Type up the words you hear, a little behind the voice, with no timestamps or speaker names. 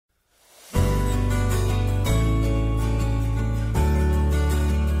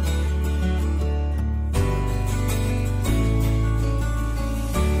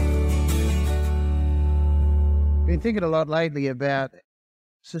thinking a lot lately about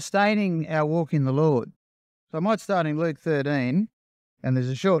sustaining our walk in the Lord. So I might start in Luke 13, and there's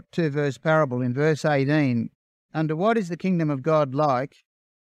a short 2-verse parable in verse 18. Unto what is the kingdom of God like,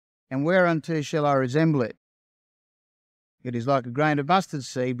 and whereunto shall I resemble it? It is like a grain of mustard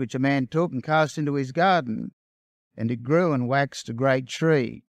seed which a man took and cast into his garden, and it grew and waxed a great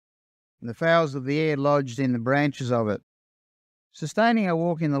tree, and the fowls of the air lodged in the branches of it. Sustaining our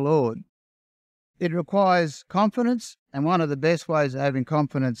walk in the Lord, it requires confidence, and one of the best ways of having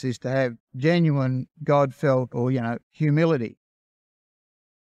confidence is to have genuine God-felt or, humility.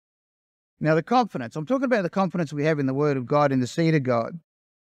 Now, the confidence, I'm talking about the confidence we have in the Word of God, in the seed of God.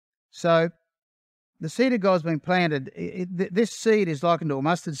 So, the seed of God's been planted. This seed is likened to a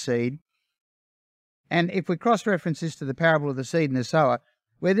mustard seed, and if we cross-reference this to the parable of the seed and the sower,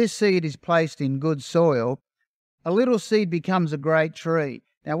 where this seed is placed in good soil, a little seed becomes a great tree.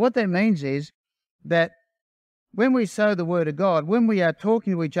 Now, what that means is that when we sow the Word of God, when we are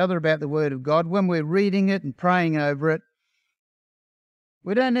talking to each other about the Word of God, when we're reading it and praying over it,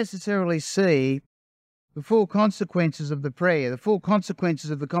 we don't necessarily see the full consequences of the prayer, the full consequences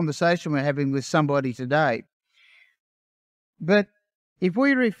of the conversation we're having with somebody today. But if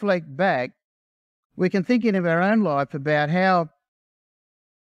we reflect back, we can think in our own life about how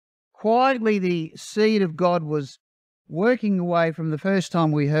quietly the seed of God was working away from the first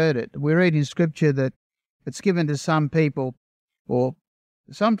time we heard it. We read in Scripture that it's given to some people, or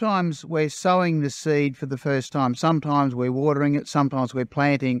sometimes we're sowing the seed for the first time, sometimes we're watering it, sometimes we're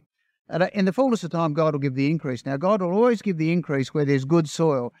planting. And in the fullness of time, God will give the increase. Now, God will always give the increase where there's good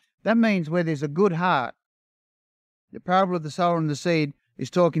soil. That means where there's a good heart. The parable of the sower and the seed is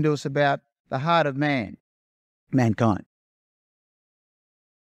talking to us about the heart of mankind.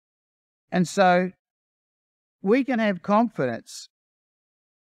 And so we can have confidence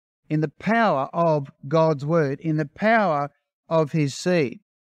in the power of God's Word, in the power of His seed.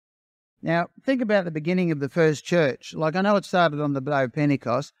 Now, think about the beginning of the first church. Like, I know it started on the day of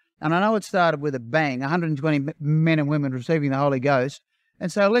Pentecost, and I know it started with a bang, 120 men and women receiving the Holy Ghost.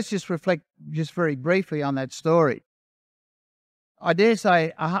 And so let's just reflect just very briefly on that story. I dare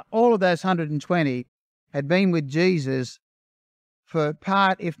say all of those 120 had been with Jesus for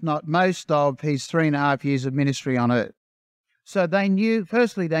part, if not most, of His 3.5 years of ministry on earth. So they knew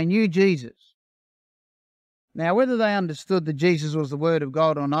Jesus. Now, whether they understood that Jesus was the Word of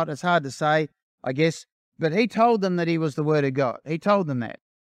God or not, it's hard to say, I guess, but He told them that He was the Word of God. He told them that.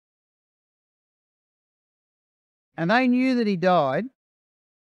 And they knew that He died,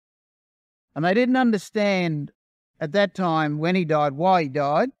 and they didn't understand at that time when He died, why He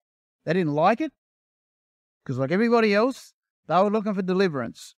died. They didn't like it, because like everybody else, they were looking for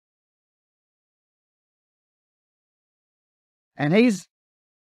deliverance. And He's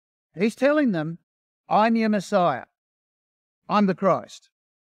telling them, I'm your Messiah. I'm the Christ.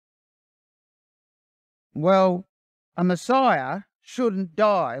 Well, a Messiah shouldn't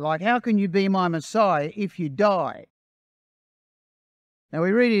die. Like, how can you be my Messiah if you die? Now,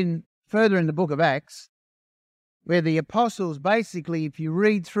 we read further in the book of Acts, where the apostles basically, if you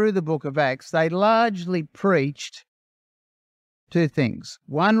read through the book of Acts, they largely preached two things.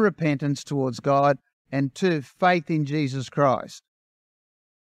 One, repentance towards God, and two, faith in Jesus Christ.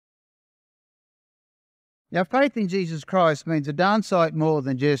 Now, faith in Jesus Christ means a darn sight more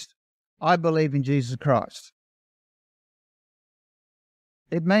than just, I believe in Jesus Christ.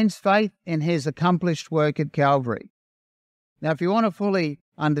 It means faith in His accomplished work at Calvary. Now, if you want to fully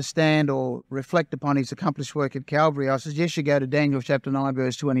understand or reflect upon His accomplished work at Calvary, I suggest you go to Daniel chapter 9,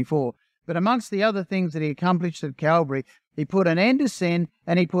 verse 24. But amongst the other things that He accomplished at Calvary, He put an end to sin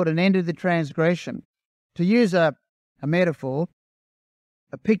and He put an end to the transgression. To use a metaphor,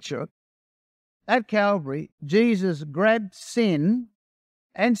 a picture, at Calvary, Jesus grabbed sin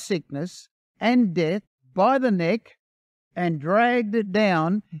and sickness and death by the neck and dragged it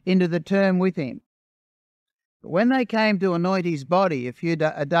down into the tomb with Him. But when they came to anoint His body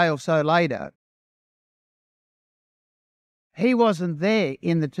a day or so later, He wasn't there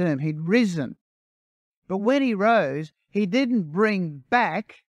in the tomb. He'd risen. But when He rose, He didn't bring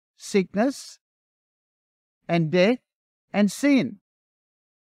back sickness and death and sin.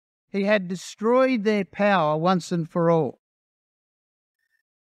 He had destroyed their power once and for all.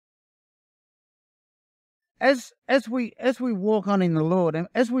 As we walk on in the Lord, and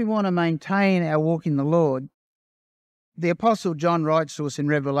as we want to maintain our walk in the Lord, the Apostle John writes to us in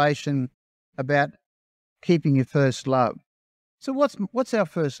Revelation about keeping your first love. So what's our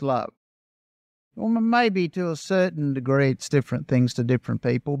first love? Well, maybe to a certain degree it's different things to different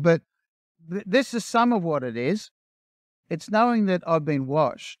people, but this is some of what it is. It's knowing that I've been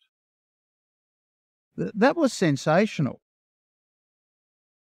washed. That was sensational.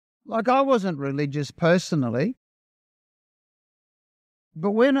 Like, I wasn't religious personally,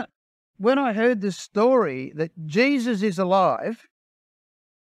 but when I heard this story that Jesus is alive,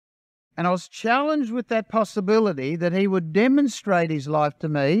 and I was challenged with that possibility that he would demonstrate his life to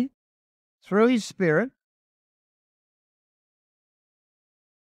me through his Spirit,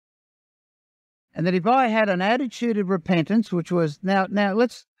 and that if I had an attitude of repentance, which was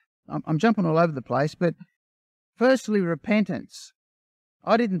I'm jumping all over the place, but firstly, repentance.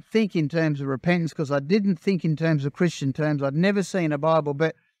 I didn't think in terms of repentance because I didn't think in terms of Christian terms. I'd never seen a Bible,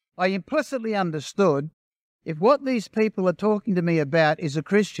 but I implicitly understood if what these people are talking to me about is a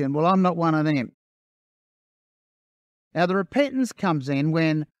Christian, well, I'm not one of them. Now, the repentance comes in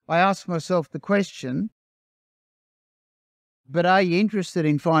when I ask myself the question, but are you interested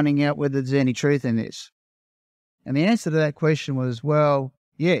in finding out whether there's any truth in this? And the answer to that question was, well,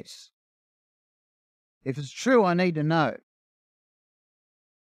 yes. If it's true, I need to know.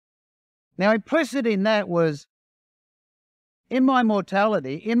 Now, implicit in that was, in my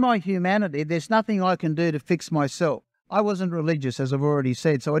mortality, in my humanity, there's nothing I can do to fix myself. I wasn't religious, as I've already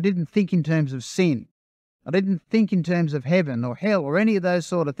said, so I didn't think in terms of sin. I didn't think in terms of heaven or hell or any of those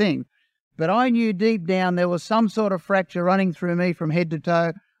sort of things. But I knew deep down there was some sort of fracture running through me from head to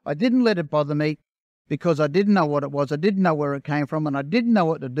toe. I didn't let it bother me because I didn't know what it was. I didn't know where it came from, and I didn't know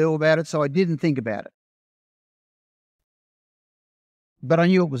what to do about it, so I didn't think about it. But I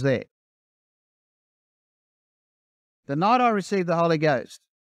knew it was there. The night I received the Holy Ghost,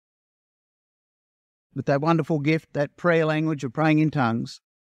 with that wonderful gift, that prayer language of praying in tongues,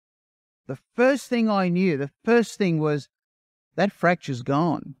 the first thing I knew, the first thing was, that fracture's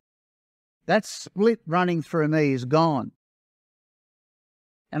gone. That split running through me is gone.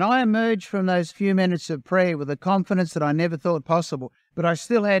 And I emerged from those few minutes of prayer with a confidence that I never thought possible, but I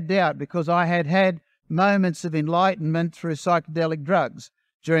still had doubt because I had had moments of enlightenment through psychedelic drugs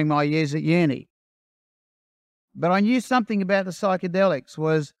during my years at uni. But I knew something about the psychedelics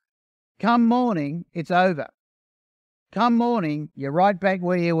was, come morning, it's over. Come morning, you're right back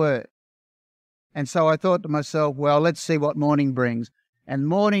where you were. And so I thought to myself, well, let's see what morning brings. And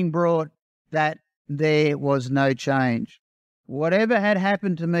morning brought that there was no change. Whatever had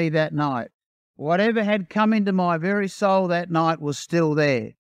happened to me that night, whatever had come into my very soul that night was still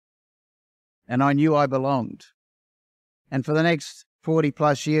there. And I knew I belonged. And for the next 40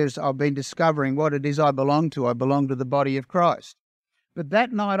 plus years, I've been discovering what it is I belong to. I belong to the body of Christ. But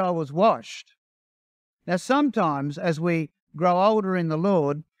that night I was washed. Now, sometimes as we grow older in the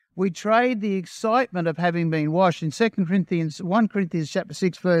Lord, we trade the excitement of having been washed. In 1 Corinthians chapter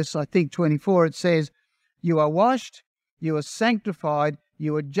 6, verse, I think, 24, it says, you are washed, you are sanctified,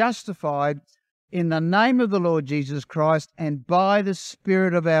 you are justified in the name of the Lord Jesus Christ and by the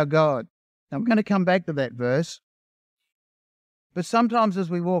Spirit of our God. Now, I'm going to come back to that verse. But sometimes as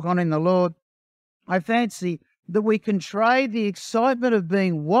we walk on in the Lord, I fancy that we can trade the excitement of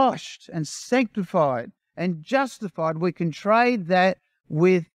being washed and sanctified and justified. We can trade that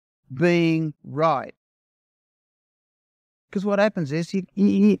with being right. Because what happens is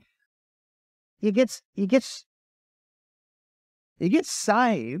you get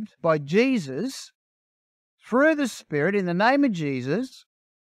saved by Jesus through the Spirit in the name of Jesus,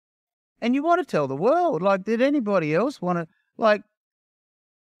 and you want to tell the world. Like, did anybody else want to? Like,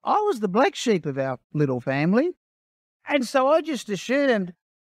 I was the black sheep of our little family, and so I just assumed,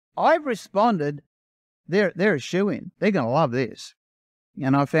 I've responded, they're a shoo-in. They're going to love this.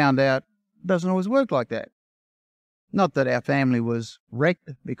 And I found out it doesn't always work like that. Not that our family was wrecked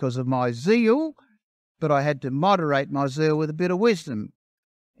because of my zeal, but I had to moderate my zeal with a bit of wisdom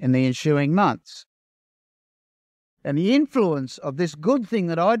in the ensuing months. And the influence of this good thing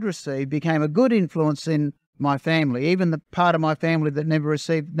that I'd received became a good influence in my family. Even the part of my family that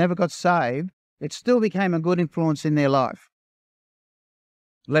never got saved, it still became a good influence in their life,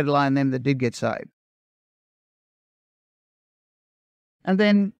 let alone them that did get saved. And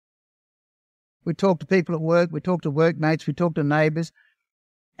then we talk to people at work, we talk to workmates, we talk to neighbours,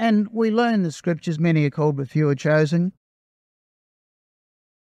 and we learn the scriptures, many are called but few are chosen.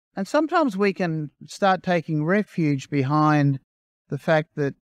 And sometimes we can start taking refuge behind the fact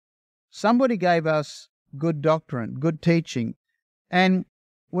that somebody gave us good doctrine, good teaching, and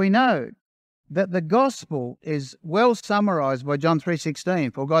we know that the gospel is well summarized by John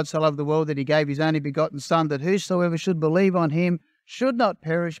 3:16. For God so loved the world that he gave his only begotten Son, that whosoever should believe on him should not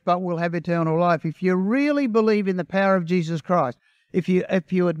perish but will have eternal life. If you really believe in the power of Jesus Christ, if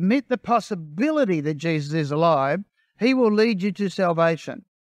you admit the possibility that Jesus is alive, he will lead you to salvation.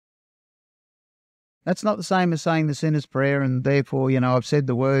 That's not the same as saying the sinner's prayer and therefore, I've said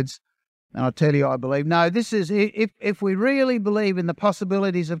the words And I tell you, I believe. No, this is, if we really believe in the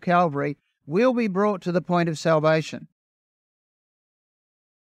possibilities of Calvary, we'll be brought to the point of salvation.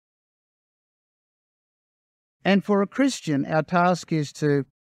 And for a Christian, our task is to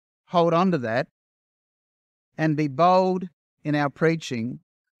hold on to that and be bold in our preaching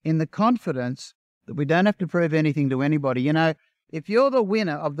in the confidence that we don't have to prove anything to anybody. You know, if you're the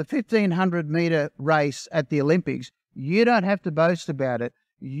winner of the 1,500-meter race at the Olympics, you don't have to boast about it.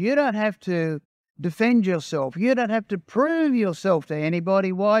 You don't have to defend yourself. You don't have to prove yourself to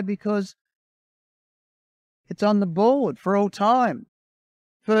anybody. Why? Because it's on the board for all time.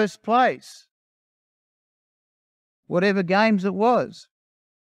 First place. Whatever games it was.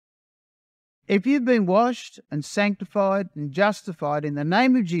 If you've been washed and sanctified and justified in the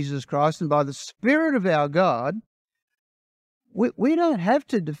name of Jesus Christ and by the Spirit of our God, we don't have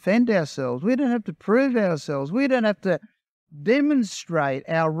to defend ourselves. We don't have to prove ourselves. We don't have to demonstrate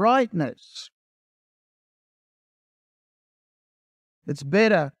our rightness. It's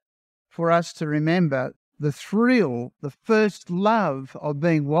better for us to remember the thrill, the first love of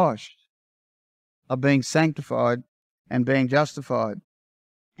being washed, of being sanctified and being justified.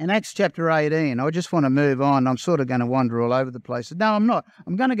 In Acts chapter 18, I just want to move on. I'm sort of going to wander all over the place. No, I'm not.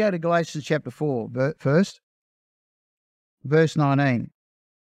 I'm going to go to Galatians chapter 4 first, verse 19.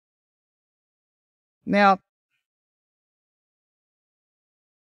 Now,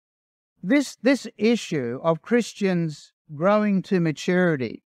 this issue of Christians growing to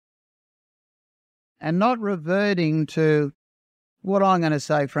maturity and not reverting to what I'm going to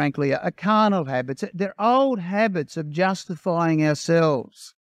say, frankly, are carnal habits. They're old habits of justifying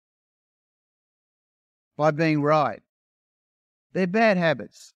ourselves by being right. They're bad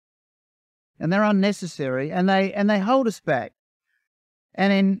habits, and they're unnecessary, and they hold us back.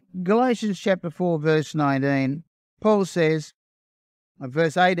 And in Galatians chapter 4, verse 19, Paul says,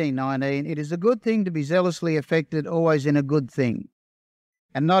 verse 18, 19, it is a good thing to be zealously affected always in a good thing,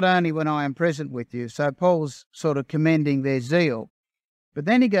 and not only when I am present with you. So Paul's sort of commending their zeal. But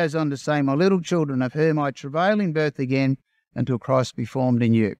then he goes on to say, my little children, of whom I travail in birth again until Christ be formed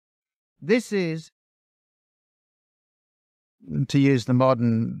in you. This is, to use the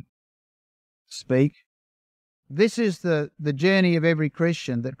modern speak, this is the journey of every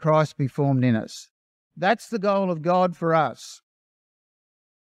Christian, that Christ be formed in us. That's the goal of God for us.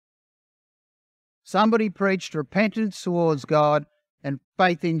 Somebody preached repentance towards God and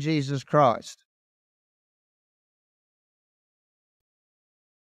faith in Jesus Christ.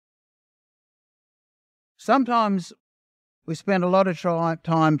 Sometimes we spend a lot of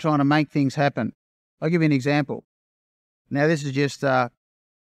time trying to make things happen. I'll give you an example. Now, this is just a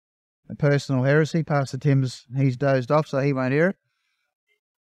personal heresy. Pastor Tim's, he's dozed off, so he won't hear it.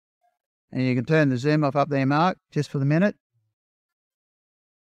 And you can turn the Zoom off up there, Mark, just for the minute.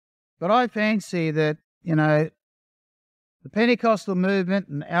 But I fancy that, you know, the Pentecostal movement,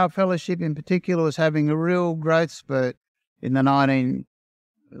 and our fellowship in particular, was having a real growth spurt in the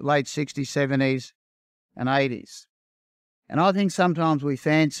late 60s, 70s, and 80s. And I think sometimes we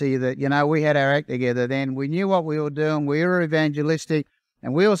fancy that, you know, we had our act together then. We knew what we were doing. We were evangelistic,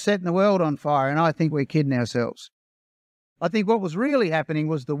 and we were setting the world on fire. And I think we're kidding ourselves. I think what was really happening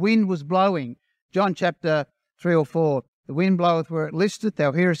was the wind was blowing. John chapter 3 or 4, the wind bloweth where it listeth,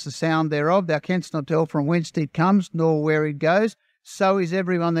 thou hearest the sound thereof, thou canst not tell from whence it comes, nor where it goes. So is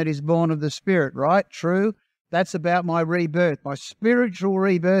everyone that is born of the Spirit, right? True. That's about my rebirth, my spiritual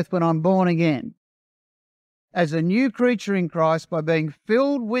rebirth when I'm born again. As a new creature in Christ, by being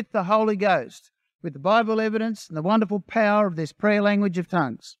filled with the Holy Ghost, with the Bible evidence and the wonderful power of this prayer language of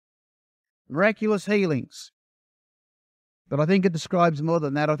tongues, miraculous healings. But I think it describes more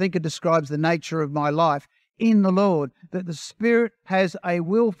than that. I think it describes the nature of my life in the Lord, that the Spirit has a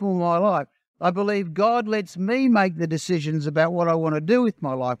will for my life. I believe God lets me make the decisions about what I want to do with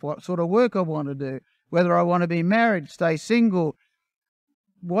my life, what sort of work I want to do, whether I want to be married, stay single,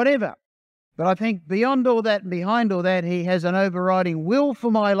 whatever. But I think beyond all that and behind all that, he has an overriding will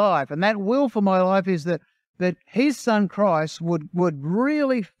for my life. And that will for my life is that his Son Christ would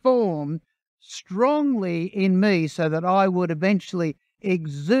really form strongly in me so that I would eventually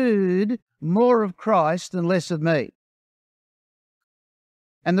exude more of Christ and less of me.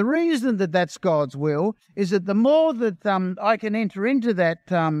 And the reason that that's God's will is that the more that I can enter into that,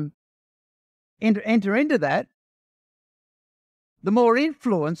 the more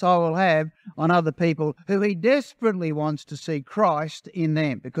influence I will have on other people who he desperately wants to see Christ in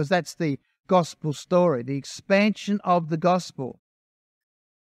them, because that's the gospel story, the expansion of the gospel.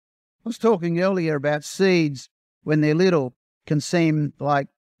 I was talking earlier about seeds when they're little can seem like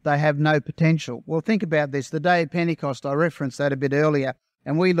they have no potential. Well, think about this. The day of Pentecost, I referenced that a bit earlier.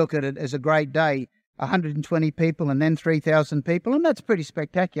 And we look at it as a great day, 120 people and then 3,000 people, and that's pretty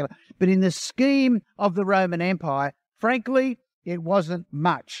spectacular. But in the scheme of the Roman Empire, frankly, it wasn't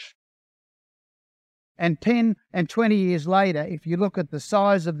much. And 10 and 20 years later, if you look at the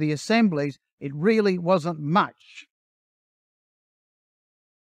size of the assemblies, it really wasn't much.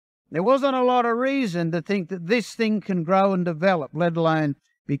 There wasn't a lot of reason to think that this thing can grow and develop, let alone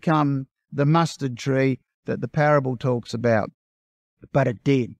become the mustard tree that the parable talks about. But it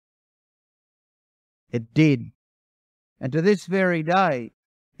did. It did. And to this very day,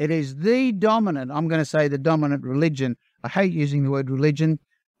 it is the dominant, I'm going to say the dominant religion. I hate using the word religion,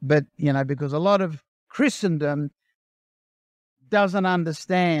 but, because a lot of Christendom doesn't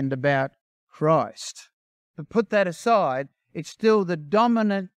understand about Christ. But put that aside, it's still the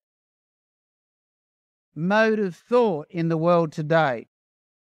dominant mode of thought in the world today.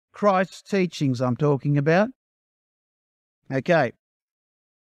 Christ's teachings I'm talking about. Okay.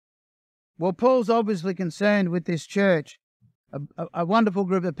 Well, Paul's obviously concerned with this church, a wonderful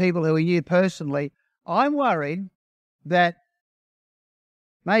group of people who are you personally. I'm worried that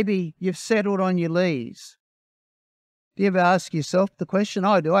maybe you've settled on your lees. Do you ever ask yourself the question?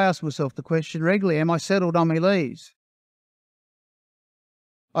 I do. I ask myself the question regularly. Am I settled on my lees?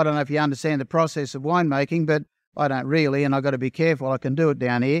 I don't know if you understand the process of winemaking, but I don't really, and I've got to be careful. I can do it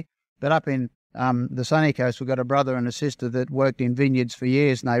down here. But up in the sunny coast, we've got a brother and a sister that worked in vineyards for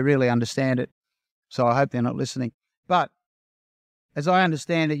years, and they really understand it. So I hope they're not listening. But as I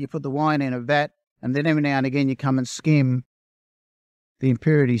understand it, you put the wine in a vat, and then every now and again you come and skim the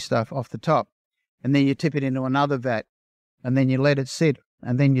impurity stuff off the top. And then you tip it into another vat, and then you let it sit,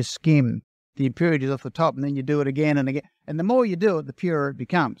 and then you skim the impurities off the top, and then you do it again and again. And the more you do it, the purer it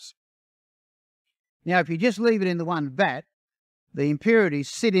becomes. Now, if you just leave it in the one vat, the impurities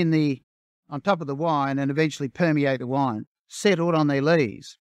sit on top of the wine and eventually permeate the wine, settled on their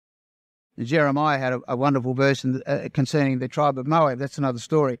lees. And Jeremiah had a wonderful verse concerning the tribe of Moab. That's another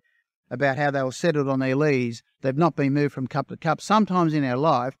story about how they were settled on their lees. They've not been moved from cup to cup. Sometimes in our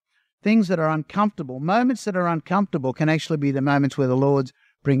life, things that are uncomfortable, moments that are uncomfortable can actually be the moments where the Lord's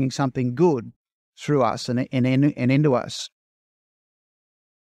bringing something good through us and into us.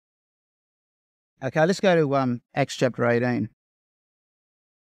 Okay, let's go to Acts chapter 18.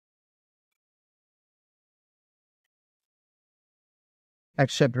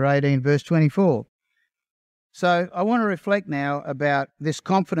 Acts chapter 18, verse 24. So I want to reflect now about this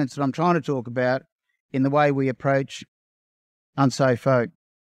confidence that I'm trying to talk about in the way we approach unsafe folk.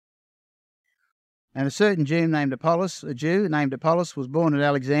 And a certain Jew named Apollos, was born at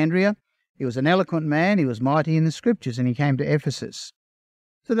Alexandria. He was an eloquent man, he was mighty in the scriptures, and he came to Ephesus.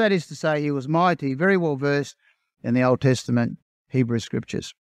 So that is to say, he was mighty, very well versed in the Old Testament Hebrew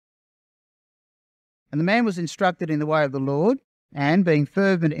scriptures. And the man was instructed in the way of the Lord, and being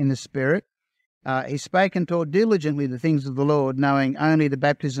fervent in the Spirit, he spake and taught diligently the things of the Lord, knowing only the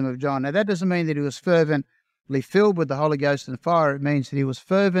baptism of John. Now that doesn't mean that he was fervently filled with the Holy Ghost and fire. It means that he was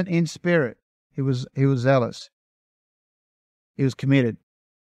fervent in spirit. He was zealous. He was committed.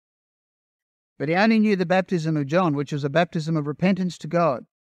 But he only knew the baptism of John, which was a baptism of repentance to God.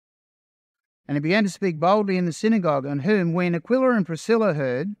 And he began to speak boldly in the synagogue, on whom, when Aquila and Priscilla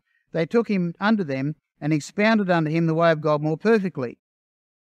heard, they took him unto them and expounded unto him the way of God more perfectly.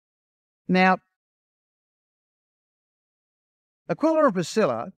 Now, Aquila and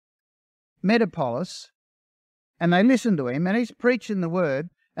Priscilla met Apollos, and they listened to him, and he's preaching the word,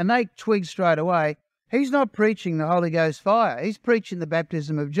 and they twigged straight away. He's not preaching the Holy Ghost fire. He's preaching the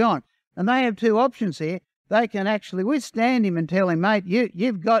baptism of John. And they have two options here. They can actually withstand him and tell him, mate,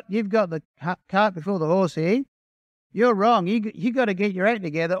 you've got the cart before the horse here. You're wrong. You got to get your act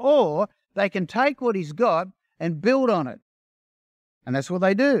together. Or they can take what he's got and build on it. And that's what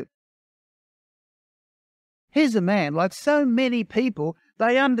they do. Here's a man, like so many people,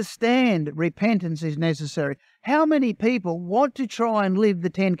 they understand repentance is necessary. How many people want to try and live the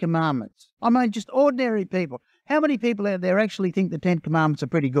Ten Commandments? I mean, just ordinary people. How many people out there actually think the Ten Commandments are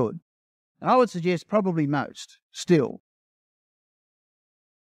pretty good? And I would suggest probably most, still.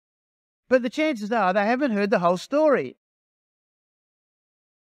 But the chances are they haven't heard the whole story.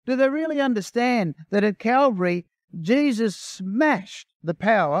 Do they really understand that at Calvary, Jesus smashed the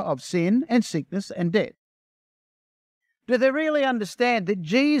power of sin and sickness and death? Do they really understand that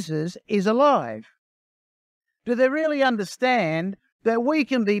Jesus is alive? Do they really understand that we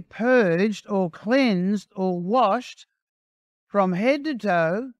can be purged or cleansed or washed from head to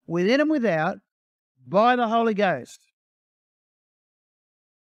toe, within and without, by the Holy Ghost?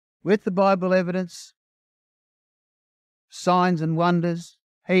 With the Bible evidence, signs and wonders,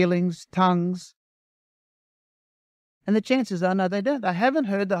 healings, tongues, And the chances are, no, they don't. They haven't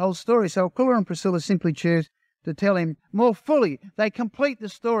heard the whole story. So Aquila and Priscilla simply choose to tell him more fully. They complete the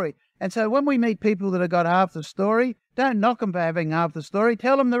story. And so when we meet people that have got half the story, don't knock them for having half the story.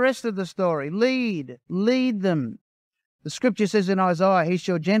 Tell them the rest of the story. Lead them. The scripture says in Isaiah, he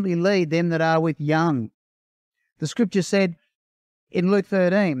shall gently lead them that are with young. The scripture said in Luke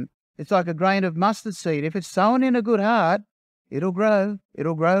 13, it's like a grain of mustard seed. If it's sown in a good heart, it'll grow.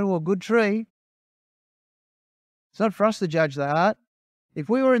 It'll grow to a good tree. It's not for us to judge the heart. If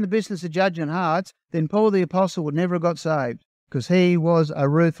we were in the business of judging hearts, then Paul the Apostle would never have got saved, because he was a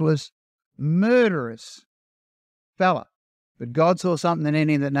ruthless, murderous fella. But God saw something in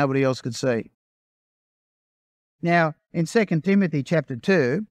him that nobody else could see. Now, in 2 Timothy chapter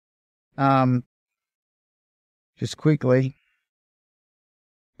 2, just quickly,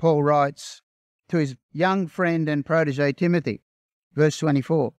 Paul writes to his young friend and protege Timothy, verse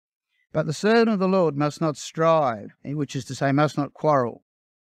 24, but the servant of the Lord must not strive, which is to say, must not quarrel,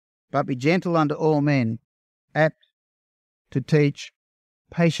 but be gentle unto all men, apt to teach,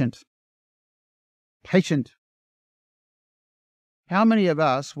 patient. Patient. How many of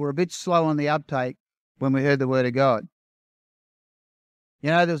us were a bit slow on the uptake when we heard the word of God? You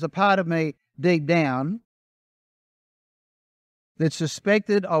know, there was a part of me deep down that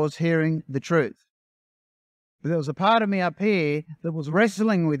suspected I was hearing the truth. But there was a part of me up here that was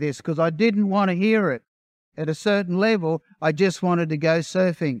wrestling with this because I didn't want to hear it. At a certain level, I just wanted to go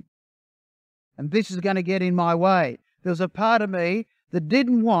surfing. And this is going to get in my way. There was a part of me that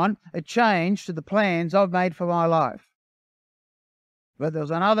didn't want a change to the plans I've made for my life. But there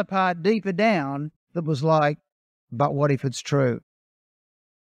was another part deeper down that was like, but what if it's true?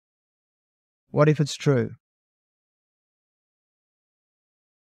 What if it's true?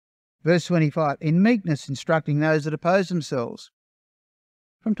 Verse 25, in meekness instructing those that oppose themselves.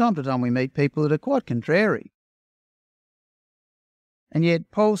 From time to time we meet people that are quite contrary. And yet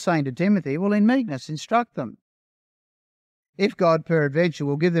Paul's saying to Timothy, well, in meekness instruct them. If God peradventure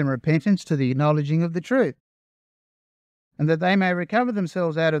will give them repentance to the acknowledging of the truth, and that they may recover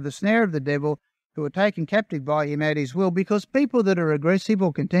themselves out of the snare of the devil, who are taken captive by him at his will, because people that are aggressive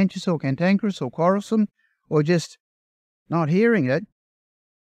or contentious or cantankerous or quarrelsome or just not hearing it,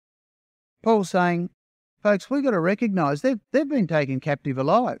 Paul's saying, folks, we've got to recognise they've been taken captive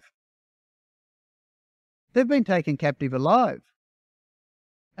alive. They've been taken captive alive.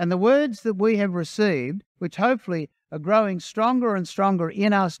 And the words that we have received, which hopefully are growing stronger and stronger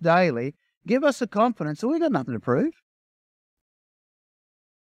in us daily, give us a confidence that we've got nothing to prove.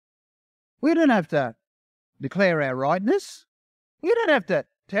 We don't have to declare our rightness. We don't have to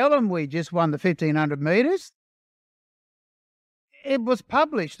tell them we just won the 1,500 metres. It was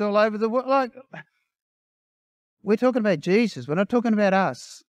published all over the world. Like, we're talking about Jesus. We're not talking about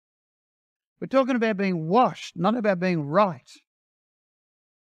us. We're talking about being washed, not about being right.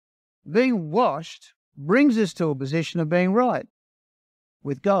 Being washed brings us to a position of being right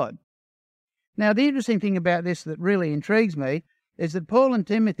with God. Now, the interesting thing about this that really intrigues me is that Paul and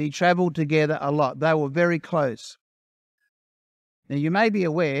Timothy travelled together a lot. They were very close. Now, you may be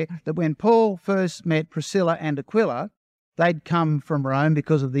aware that when Paul first met Priscilla and Aquila, they'd come from Rome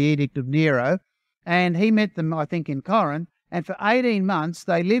because of the edict of Nero, and he met them, I think, in Corinth, and for 18 months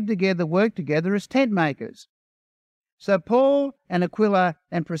they lived together, worked together as tent makers. So Paul and Aquila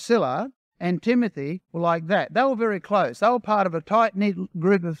and Priscilla and Timothy were like that. They were very close. They were part of a tight-knit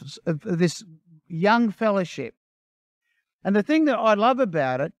group of this young fellowship. And the thing that I love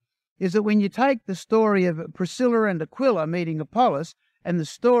about it is that when you take the story of Priscilla and Aquila meeting Apollos and the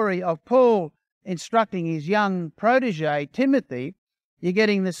story of Paul instructing his young protege, Timothy, you're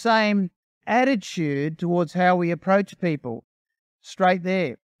getting the same attitude towards how we approach people. Straight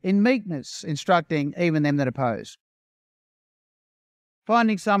there. In meekness, instructing even them that oppose.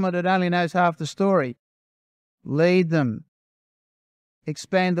 Finding someone that only knows half the story. Lead them.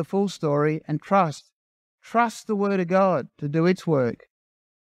 Expand the full story and trust. Trust the Word of God to do its work.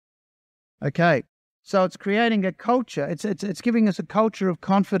 Okay, so it's creating a culture. It's giving us a culture of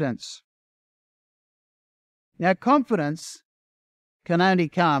confidence. Now, confidence can only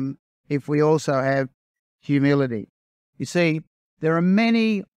come if we also have humility. You see, there are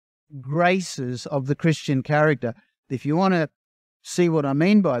many graces of the Christian character. If you want to see what I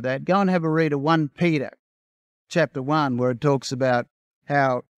mean by that, go and have a read of 1 Peter chapter 1, where it talks about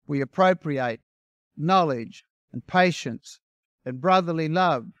how we appropriate knowledge and patience and brotherly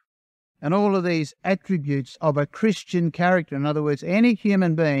love and all of these attributes of a Christian character. In other words, any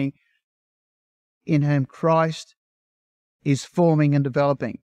human being in whom Christ is forming and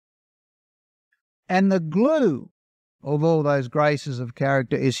developing. And the glue of all those graces of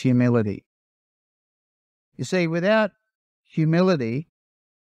character is humility. You see, without humility,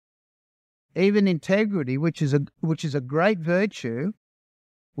 even integrity, which is a great virtue,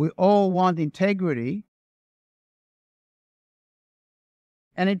 we all want integrity.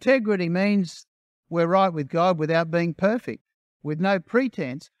 And integrity means we're right with God without being perfect, with no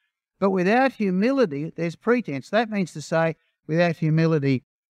pretense. But without humility, there's pretense. That means to say, without humility,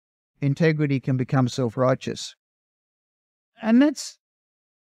 integrity can become self-righteous. And that's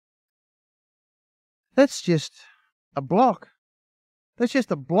just a block. That's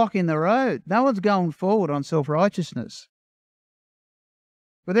just a block in the road. No one's going forward on self-righteousness.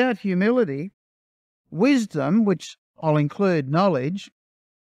 Without humility, wisdom, which I'll include knowledge,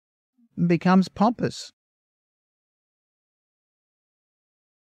 becomes pompous.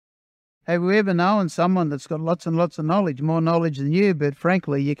 Have you ever known someone that's got lots and lots of knowledge, more knowledge than you, but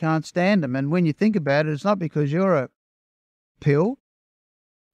frankly, you can't stand them? And when you think about it, it's not because you're a pill,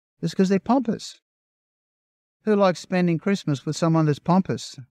 it's because they're pompous. Who likes spending Christmas with someone that's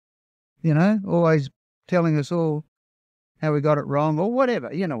pompous? You know, always telling us all how we got it wrong or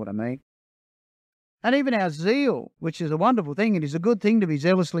whatever. You know what I mean. And even our zeal, which is a wonderful thing, it is a good thing to be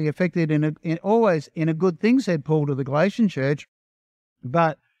zealously affected always in a good thing, said Paul to the Galatian church.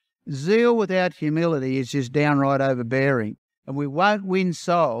 But zeal without humility is just downright overbearing. And we won't win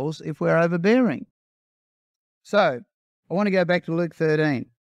souls if we're overbearing. So I want to go back to Luke 13.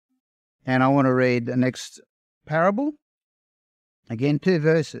 And I want to read the next parable. Again, 2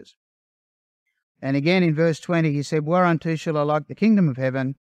 verses. And again in verse 20 he said, "Whereunto shall I like the kingdom of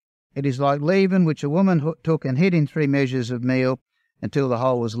heaven? It is like leaven which a woman took and hid in 3 measures of meal until the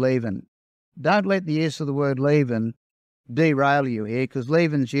whole was leavened." Don't let the use of the word leaven derail you here, because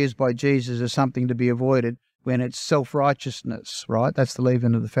leaven's used by Jesus as something to be avoided when it's self-righteousness, right? That's the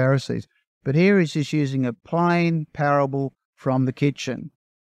leaven of the Pharisees. But here he's just using a plain parable from the kitchen.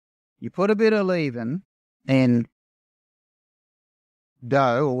 You put a bit of leaven in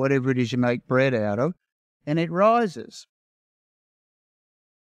dough or whatever it is you make bread out of, and it rises.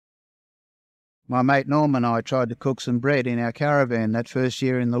 My mate Norman and I tried to cook some bread in our caravan that first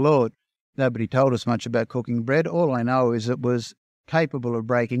year in the Lord. Nobody told us much about cooking bread. All I know is it was capable of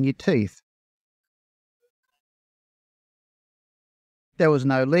breaking your teeth. There was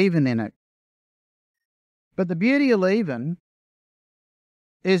no leaven in it. But the beauty of leaven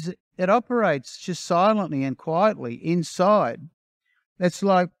is it operates just silently and quietly inside. It's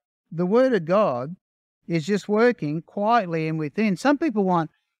like the Word of God is just working quietly and within. Some people want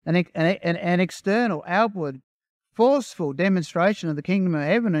an external, outward, forceful demonstration of the kingdom of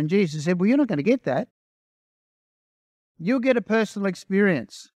heaven, and Jesus said, well, you're not going to get that. You'll get a personal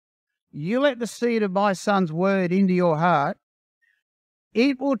experience. You let the seed of my Son's word into your heart.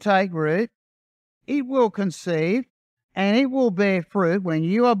 It will take root, it will conceive, and it will bear fruit when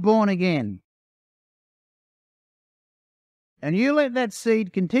you are born again. And you let that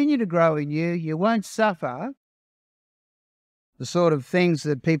seed continue to grow in you, you won't suffer the sort of things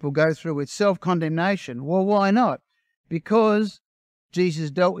that people go through with self-condemnation. Well, why not? Because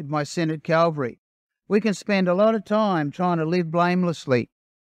Jesus dealt with my sin at Calvary. We can spend a lot of time trying to live blamelessly.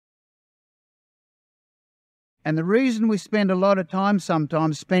 And the reason we spend a lot of time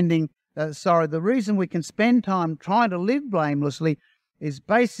sometimes the reason we can spend time trying to live blamelessly is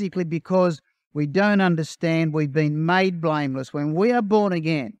basically because we don't understand we've been made blameless. When we are born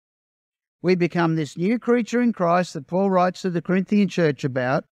again, we become this new creature in Christ that Paul writes to the Corinthian church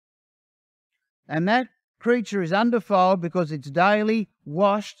about. And that creature is undefiled because it's daily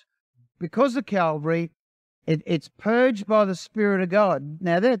washed because of Calvary. It's purged by the Spirit of God.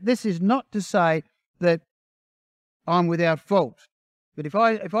 Now, this is not to say that I'm without fault. But if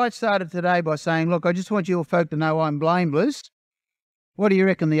I started today by saying, look, I just want you all folk to know I'm blameless, what do you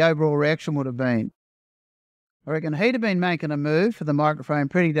reckon the overall reaction would have been? I reckon he'd have been making a move for the microphone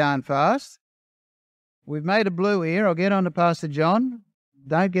pretty darn fast. We've made a blue here. I'll get on to Pastor John.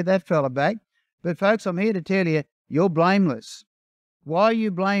 Don't get that fella back. But folks, I'm here to tell you, you're blameless. Why are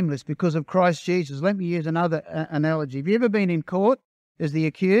you blameless? Because of Christ Jesus. Let me use another analogy. Have you ever been in court as the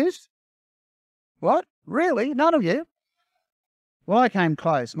accused? What? Really? None of you? Well, I came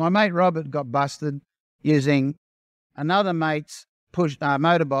close. My mate Robert got busted using another mate's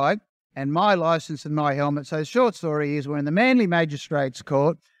motorbike and my licence and my helmet. So the short story is we're in the Manly Magistrates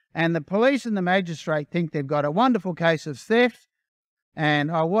Court and the police and the magistrate think they've got a wonderful case of theft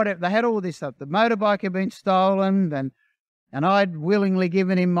and whatever. They had all this stuff. The motorbike had been stolen and I'd willingly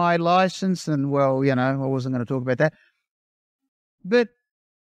given him my licence and, well, you know, I wasn't going to talk about that. But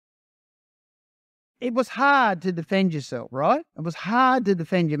it was hard to defend yourself, right? It was hard to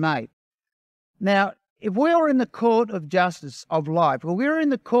defend your mate. Now, if we were in the court of justice of life, or we were in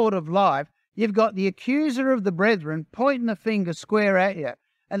the court of life, You've got the accuser of the brethren pointing the finger square at you.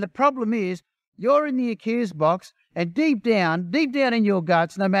 And the problem is, you're in the accused box, and deep down in your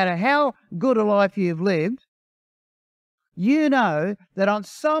guts, no matter how good a life you've lived, you know that on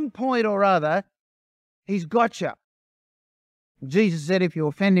some point or other, he's got you. Jesus said if you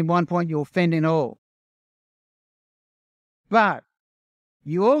offend in one point, you offend in all. But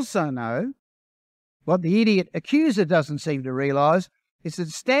you also know what the idiot accuser doesn't seem to realise is that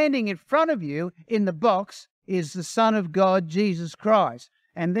standing in front of you in the box is the Son of God, Jesus Christ.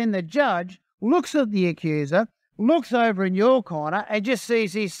 And then the judge looks at the accuser, looks over in your corner and just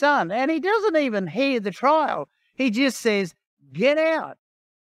sees his son. And he doesn't even hear the trial. He just says, get out.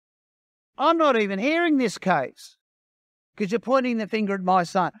 I'm not even hearing this case because you're pointing the finger at my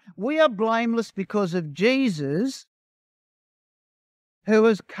son. We are blameless because of Jesus, who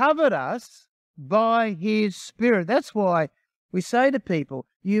has covered us by his Spirit. That's why we say to people,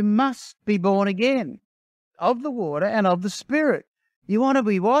 you must be born again of the water and of the Spirit. You want to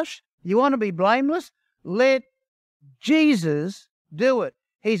be washed? You want to be blameless? Let Jesus do it.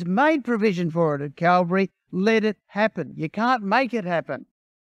 He's made provision for it at Calvary. Let it happen. You can't make it happen.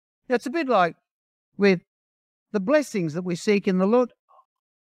 It's a bit like with the blessings that we seek in the Lord.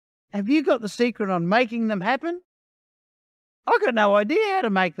 Have you got the secret on making them happen? I've got no idea how to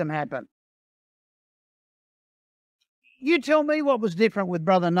make them happen. You tell me what was different with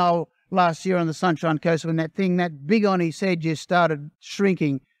Brother Noel last year on the Sunshine Coast when that big on his head just started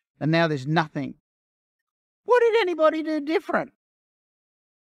shrinking and now there's nothing. What did anybody do different?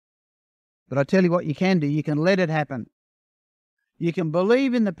 But I tell you what you can do. You can let it happen. You can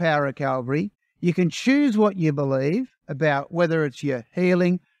believe in the power of Calvary. You can choose what you believe about, whether it's your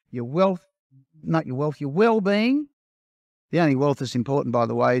healing, your wealth, not your wealth, your well-being. The only wealth that's important, by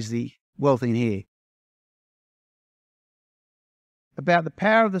the way, is the wealth in here. About the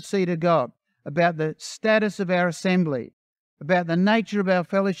power of the seed of God, about the status of our assembly, about the nature of our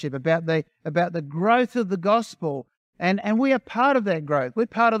fellowship, about the growth of the gospel. And we are part of that growth. We're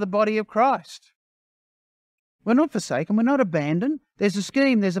part of the body of Christ. We're not forsaken. We're not abandoned. There's a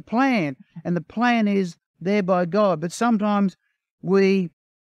scheme. There's a plan. And the plan is there by God. But sometimes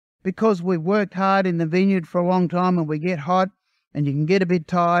because we've worked hard in the vineyard for a long time and we get hot and you can get a bit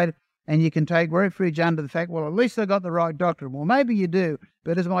tired and you can take refuge under the fact, well, at least I got the right doctrine. Well, maybe you do.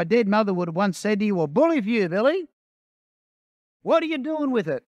 But as my dead mother would have once said to you, well, bully for you, Billy. What are you doing with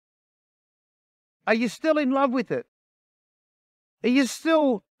it? Are you still in love with it? Are you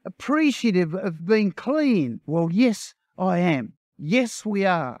still appreciative of being clean? Well, yes, I am. Yes, we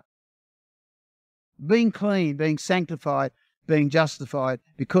are. Being clean, being sanctified, being justified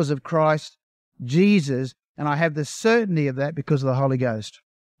because of Christ Jesus, and I have the certainty of that because of the Holy Ghost,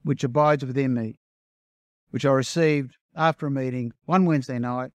 which abides within me, which I received after a meeting one Wednesday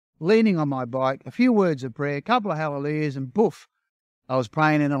night, leaning on my bike, a few words of prayer, a couple of hallelujahs, and poof, I was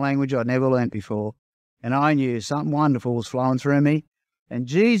praying in a language I'd never learnt before, and I knew something wonderful was flowing through me. And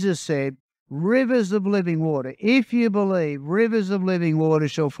Jesus said, rivers of living water, if you believe, rivers of living water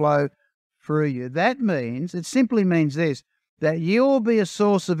shall flow through you. That means, it simply means this, that you'll be a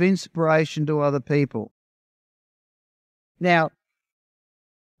source of inspiration to other people. Now,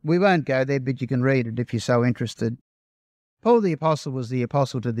 we won't go there, but you can read it if you're so interested. Paul the Apostle was the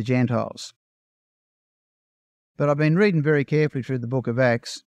apostle to the Gentiles. But I've been reading very carefully through the book of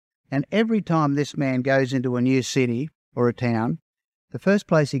Acts, and every time this man goes into a new city or a town, the first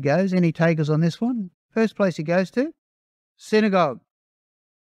place he goes, any takers on this one? First place he goes to? Synagogue.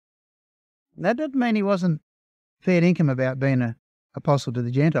 That doesn't mean he wasn't fair income about being an apostle to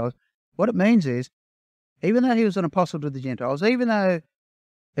the Gentiles. What it means is, even though he was an apostle to the Gentiles, even though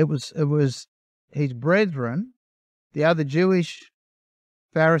it was his brethren, the other Jewish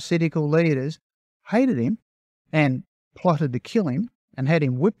Pharisaical leaders, hated him and plotted to kill him and had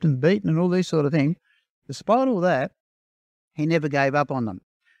him whipped and beaten and all these sort of things, despite all that, he never gave up on them.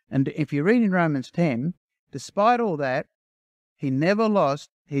 And if you read in Romans 10, despite all that, he never lost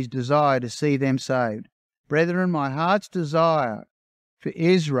his desire to see them saved. Brethren, my heart's desire for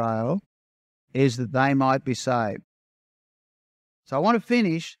Israel is that they might be saved. So I want to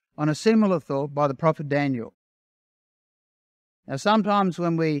finish on a similar thought by the prophet Daniel. Now, sometimes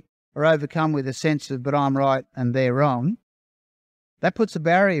when we are overcome with a sense of, but I'm right and they're wrong, that puts a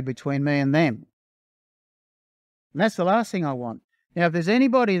barrier between me and them. And that's the last thing I want. Now, if there's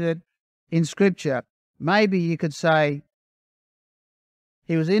anybody that in Scripture, maybe you could say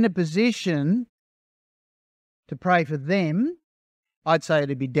he was in a position to pray for them, I'd say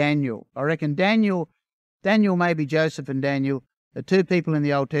it'd be Daniel. I reckon Daniel, maybe Joseph and Daniel, the two people in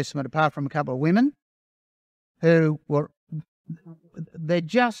the Old Testament, apart from a couple of women, who were, they're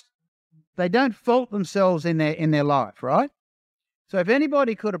just they don't fault themselves in their life, right? So if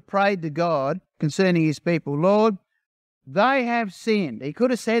anybody could have prayed to God concerning his people, Lord, they have sinned. He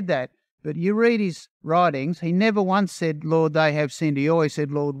could have said that, but you read his writings, he never once said, Lord, they have sinned. He always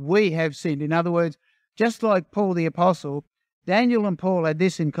said, Lord, we have sinned. In other words, just like Paul the Apostle, Daniel and Paul had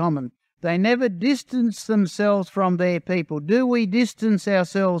this in common. They never distanced themselves from their people. Do we distance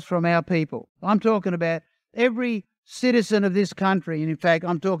ourselves from our people? I'm talking about every citizen of this country, and in fact,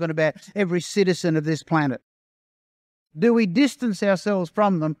 I'm talking about every citizen of this planet. Do we distance ourselves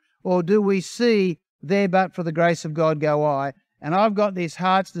from them, or do we see there but for the grace of God go I? And I've got this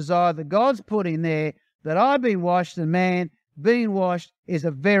heart's desire that God's put in there that I've been washed, and man, being washed is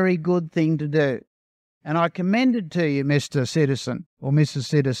a very good thing to do. And I commend it to you, Mr. Citizen or Mrs.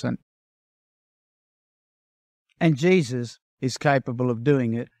 Citizen. And Jesus is capable of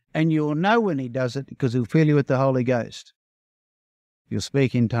doing it, and you'll know when he does it because he'll fill you with the Holy Ghost. You'll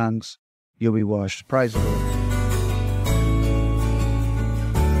speak in tongues, you'll be washed. Praise the Lord.